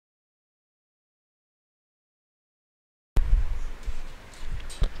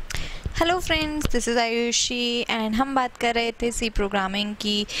Hello friends, this is Ayushi and हम बात कर रहे थे सी प्रोग्रामिंग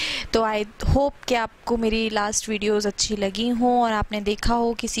की। तो आई होप कि आपको मेरी लास्ट वीडियोस अच्छी लगी हों और आपने देखा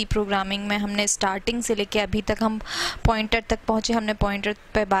हो कि सी प्रोग्रामिंग में हमने स्टार्टिंग से लेके अभी तक हम पॉइंटर तक पहुँचे। हमने पॉइंटर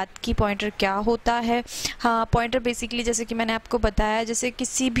पे बात की, पॉइंटर क्या होता है। हाँ, पॉइंटर बेसिकली जैसे कि मैंने आपको बताया, जैसे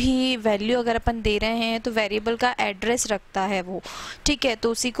किसी भी वैल्यू अगर अपन दे रहे हैं तो वेरिएबल का एड्रेस रखता है वो, ठीक है,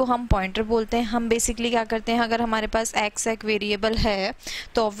 तो उसी को हम पॉइंटर बोलते हैं। हम बेसिकली क्या करते हैं, अगर हमारे पास एक्स एक वेरिएबल है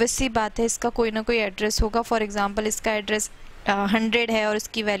तो ऑब्वियस सी बात है इसका कोई ना कोई एड्रेस होगा। फॉर एग्जांपल इसका एड्रेस 100 है और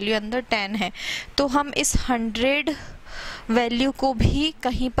इसकी वैल्यू अंदर 10 है, तो हम इस 100 वैल्यू को भी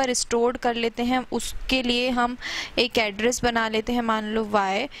कहीं पर स्टोर कर लेते हैं। उसके लिए हम एक एड्रेस बना लेते हैं, मान लो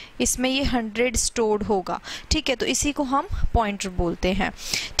y, इसमें ये 100 स्टोर्ड होगा, ठीक है, तो इसी को हम पॉइंटर बोलते हैं।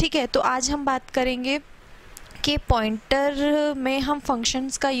 ठीक है, तो आज हम बात करेंगे कि पॉइंटर में हम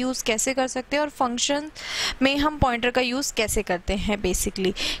फंक्शंस का यूज़ कैसे कर सकते हैं और फंक्शन में हम पॉइंटर का यूज़ कैसे करते हैं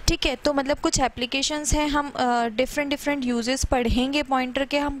बेसिकली। ठीक है, तो मतलब कुछ एप्लीकेशंस हैं, हम डिफरेंट यूजेस पढ़ेंगे पॉइंटर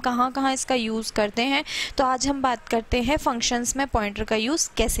के, हम कहाँ कहाँ इसका यूज़ करते हैं। तो आज हम बात करते हैं फंक्शंस में पॉइंटर का यूज़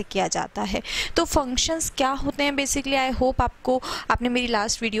कैसे किया जाता है। तो फंक्शंस क्या होते हैं बेसिकली, आई होप आपने मेरी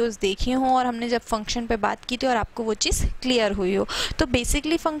लास्ट वीडियोज़ देखी हों और हमने जब फंक्शन पर बात की थी और आपको वो चीज़ क्लियर हुई हो। तो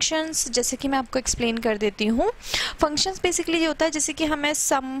बेसिकली फंक्शंस जैसे कि मैं आपको एक्सप्लेन कर देती हूँ। फंक्शंस बेसिकली ये होता है जैसे कि हमें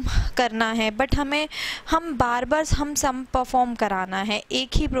सम करना है, बट हम बार बार हम सम परफॉर्म कराना है।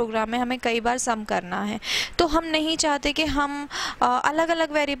 एक ही प्रोग्राम में हमें कई बार सम करना है, तो हम नहीं चाहते कि हम अलग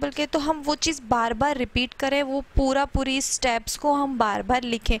अलग वेरिएबल के तो हम वो चीज़ बार बार रिपीट करें, वो पूरी स्टेप्स को हम बार बार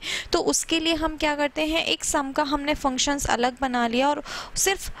लिखें। तो उसके लिए हम क्या करते हैं, एक सम का हमने फंक्शंस अलग बना लिया और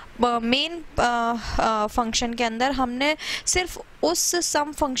सिर्फ मेन फंक्शन के अंदर हमने सिर्फ उस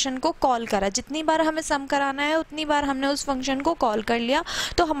सम फंक्शन को कॉल करा। जितनी बार हमें सम कराना है उतनी बार हमने उस फंक्शन को कॉल कर लिया,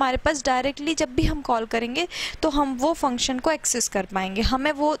 तो हमारे पास डायरेक्टली जब भी हम कॉल करेंगे तो हम वो फंक्शन को एक्सेस कर पाएंगे।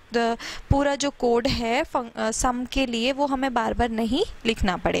 हमें वो पूरा जो कोड है सम के लिए वो हमें बार बार नहीं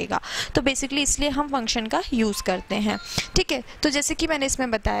लिखना पड़ेगा। तो बेसिकली इसलिए हम फंक्शन का यूज़ करते हैं। ठीक है, तो जैसे कि मैंने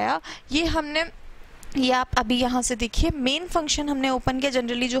इसमें बताया, ये आप अभी यहाँ से देखिए, मेन फंक्शन हमने ओपन किया।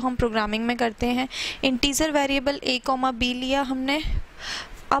 जनरली जो हम प्रोग्रामिंग में करते हैं, इंटीजर वेरिएबल a, b लिया हमने।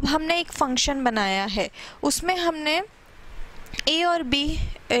 अब हमने एक फंक्शन बनाया है, उसमें हमने a और b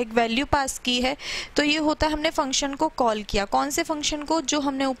एक वैल्यू पास की है। तो ये होता है हमने फंक्शन को कॉल किया। कौन से फंक्शन को? जो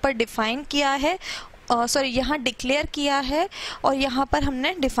हमने ऊपर डिफाइन किया है, यहाँ डिक्लेयर किया है और यहाँ पर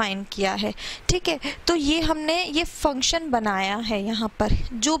हमने डिफाइन किया है। ठीक है, तो ये हमने ये फंक्शन बनाया है। यहाँ पर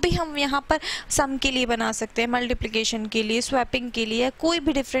जो भी हम यहाँ पर सम के लिए बना सकते हैं, मल्टीप्लिकेशन के लिए, स्वैपिंग के लिए, कोई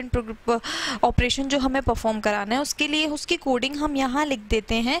भी डिफरेंट ऑपरेशन जो हमें परफॉर्म कराना है उसके लिए उसकी कोडिंग हम यहाँ लिख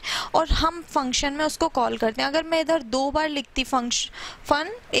देते हैं और हम फंक्शन में उसको कॉल करते हैं। अगर मैं इधर 2 बार लिखती फन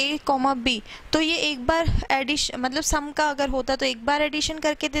a, b, तो ये एक बार एडिशन, मतलब सम का अगर होता तो एक बार एडिशन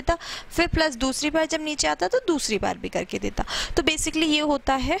करके देता, फिर प्लस दूसरी बार जब नीचे आता तो दूसरी बार भी करके देता। तो बेसिकली ये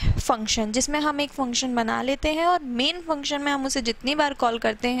होता है फंक्शन, जिसमें हम एक फंक्शन बना लेते हैं और मेन फंक्शन में हम उसे जितनी बार कॉल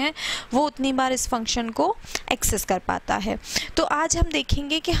करते हैं वो उतनी बार इस फंक्शन को एक्सेस कर पाता है। तो आज हम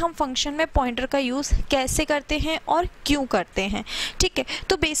देखेंगे कि हम फंक्शन में पॉइंटर का यूज़ कैसे करते हैं और क्यों करते हैं। ठीक है,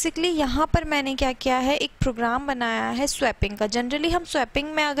 तो बेसिकली यहाँ पर मैंने क्या किया है, एक प्रोग्राम बनाया है स्वैपिंग का। जनरली हम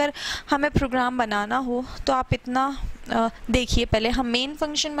स्वैपिंग में अगर हमें प्रोग्राम बनाना हो तो आप इतना देखिए, पहले हम मेन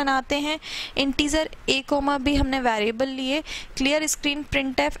फंक्शन बनाते हैं। इंटीजर a, b हमने वेरिएबल लिए, clear screen,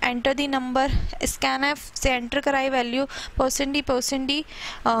 print F, enter the number, scan F से एंटर कराई value, %d,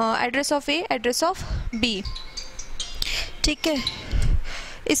 address of a, address of b। ठीक है,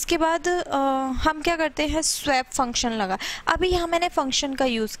 इसके बाद हम क्या करते हैं, स्वैप फंक्शन लगा। अभी यहाँ मैंने फंक्शन का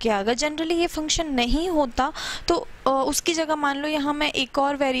यूज़ किया। अगर जनरली ये फंक्शन नहीं होता तो उसकी जगह मान लो यहाँ मैं एक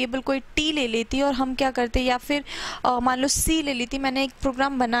और वेरिएबल कोई t ले लेती और हम क्या करते, या फिर मान लो c ले लेती। मैंने एक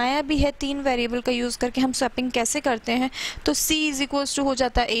प्रोग्राम बनाया भी है 3 वेरिएबल का यूज़ करके। हम स्वैपिंग कैसे करते हैं, तो c इज इक्वल्स टू हो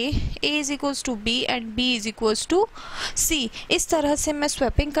जाता a is equals to b and b is equals to c। इस तरह से मैं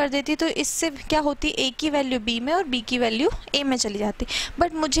स्वैपिंग कर देती, तो इससे क्या होती, a की वैल्यू b में और b की वैल्यू a में चली जाती।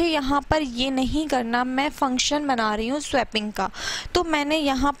 बट मुझे यहाँ पर ये नहीं करना, मैं फंक्शन बना रही हूँ स्वैपिंग का, तो मैंने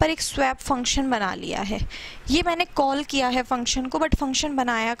यहाँ पर एक स्वैप फंक्शन बना लिया है। ये मैंने कॉल किया है फंक्शन को, बट फंक्शन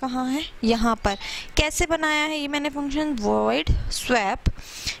बनाया कहाँ है, यहाँ पर। कैसे बनाया है ये मैंने फंक्शन, वॉइड स्वैप,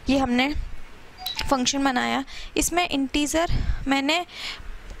 ये हमने फंक्शन बनाया। इसमें इंटीजर मैंने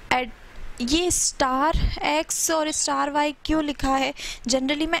ये स्टार x और स्टार y क्यों लिखा है,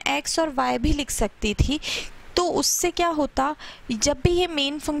 जनरली मैं x और y भी लिख सकती थी। तो उससे क्या होता, जब भी ये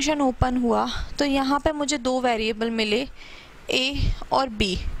मेन फंक्शन ओपन हुआ तो यहाँ पे मुझे 2 वेरिएबल मिले, a और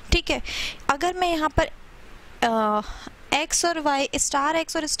b। ठीक है, अगर मैं यहाँ पर x और y, स्टार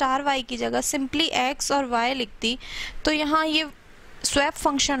x और स्टार y की जगह सिंपली x और y लिखती तो यहाँ ये स्वैप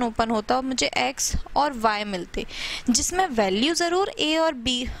फंक्शन ओपन होता और मुझे x और y मिलते, जिसमें वैल्यू ज़रूर a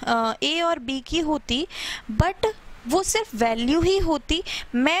और b की होती, बट वो सिर्फ वैल्यू ही होती।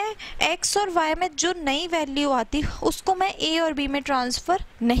 मैं x और y में जो नई वैल्यू आती उसको मैं a और b में ट्रांसफ़र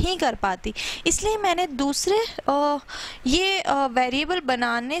नहीं कर पाती। इसलिए मैंने दूसरे ये वेरिएबल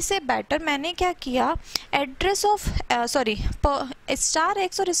बनाने से बेटर मैंने क्या किया, एड्रेस ऑफ स्टार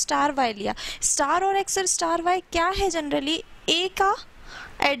x और स्टार y लिया। स्टार और x और स्टार y क्या है, जनरली a का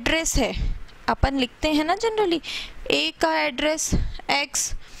एड्रेस है, अपन लिखते हैं ना जनरली a का एड्रेस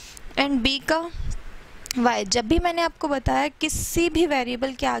x एंड b का y। जब भी मैंने आपको बताया किसी भी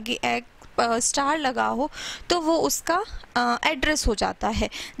वेरिएबल के आगे एक स्टार लगा हो तो वो उसका एड्रेस हो जाता है।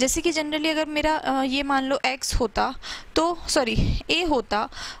 जैसे कि जनरली अगर मेरा ये मान लो x होता तो a होता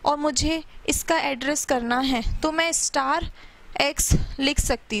और मुझे इसका एड्रेस करना है तो मैं स्टार x लिख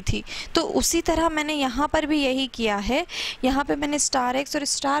सकती थी। तो उसी तरह मैंने यहाँ पर भी यही किया है, यहाँ पे मैंने स्टार x और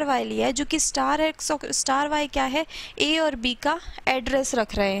स्टार y लिया है, जो कि स्टार x और स्टार y क्या है, a और b का एड्रेस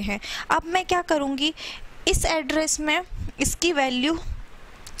रख रहे हैं। अब मैं क्या करूँगी, इस एड्रेस में इसकी वैल्यू,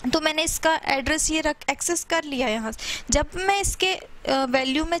 तो मैंने इसका एड्रेस ये एक्सेस कर लिया यहाँ। जब मैं इसके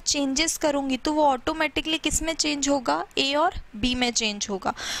वैल्यू में चेंजेस करूँगी तो वो ऑटोमेटिकली किस में चेंज होगा, a और b में चेंज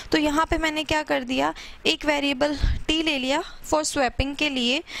होगा। तो यहाँ पे मैंने क्या कर दिया, एक वेरिएबल t ले लिया फॉर स्वैपिंग के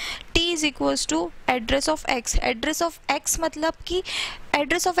लिए। t is equals to address of x। Address of x मतलब कि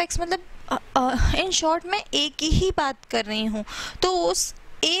इन शॉर्ट मैं a की ही बात कर रही हूँ, तो उस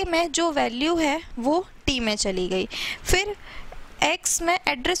a में जो वैल्यू है वो t में चली गई। फिर x में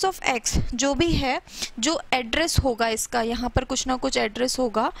एड्रेस ऑफ x जो भी है, जो एड्रेस होगा इसका, यहाँ पर कुछ ना कुछ एड्रेस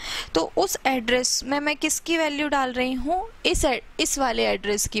होगा, तो उस एड्रेस में मैं किसकी वैल्यू डाल रही हूँ, इस वाले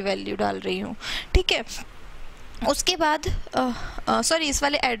एड्रेस की वैल्यू डाल रही हूँ। ठीक है, उसके बाद इस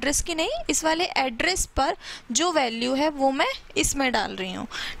वाले एड्रेस की नहीं, इस वाले एड्रेस पर जो वैल्यू है वो मैं इसमें डाल रही हूँ।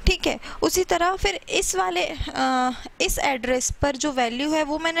 ठीक है, उसी तरह फिर इस एड्रेस पर जो वैल्यू है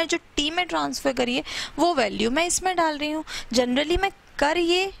वो मैंने जो टी में ट्रांसफ़र करी है वो वैल्यू मैं इसमें डाल रही हूँ। जनरली मैं कर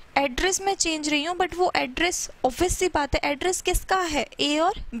ये एड्रेस में चेंज रही हूँ, बट वो एड्रेस ऑब्वियस सी बात है, एड्रेस किसका है, a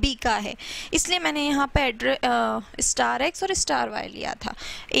और b का है, इसलिए मैंने यहाँ पे स्टार x और स्टार y लिया था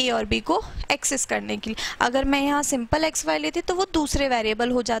a और b को एक्सेस करने के लिए। अगर मैं यहाँ सिंपल x y लेती तो वो दूसरे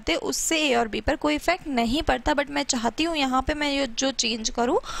वेरिएबल हो जाते, उससे a और b पर कोई इफेक्ट नहीं पड़ता, बट मैं चाहती हूँ यहाँ पे मैं जो चेंज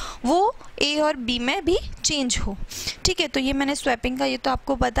करूँ वो a और b में भी चेंज हो। ठीक है, तो ये मैंने स्वैपिंग का, ये तो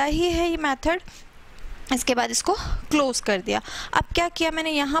आपको पता ही है ये मेथड। इसके बाद इसको क्लोज कर दिया। अब क्या किया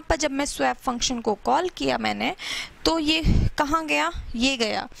मैंने, यहाँ पर जब मैं स्वैप फंक्शन को कॉल किया मैंने, तो ये कहाँ गया, ये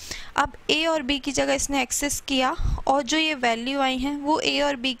गया। अब a और b की जगह इसने एक्सेस किया और जो ये वैल्यू आई हैं वो a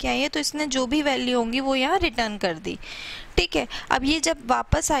और b की आई है, तो इसने जो भी वैल्यू होंगी वो यहाँ रिटर्न कर दी। ठीक है, अब ये जब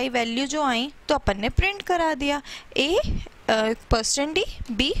वापस आई वैल्यू जो आई तो अपन ने प्रिंट करा दिया a%d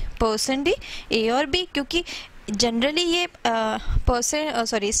b%d a और b, क्योंकि जनरली ये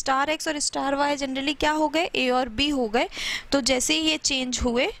स्टार x और स्टार y जनरली क्या हो गए, a और b हो गए। तो जैसे ही ये चेंज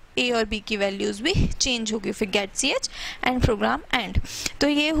हुए a और b की वैल्यूज़ भी चेंज होगी। फिर gate ch and programme and. तो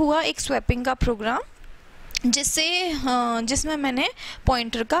ये हुआ एक स्वैपिंग का प्रोग्राम जिसमें मैंने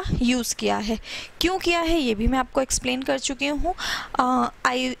पॉइंटर का यूज़ किया है। क्यों किया है ये भी मैं आपको एक्सप्लेन कर चुकी हूँ।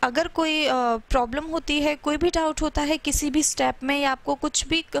 अगर कोई प्रॉब्लम होती है, कोई भी डाउट होता है किसी भी स्टेप में, या आपको कुछ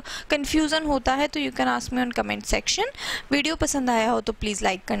भी कन्फ्यूज़न होता है, तो you can ask me on comment section. Video पसंद आया हो तो प्लीज़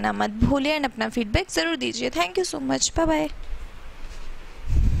लाइक करना मत भूलिए एंड अपना फीडबैक ज़रूर दीजिए। Thank you so much, bye bye.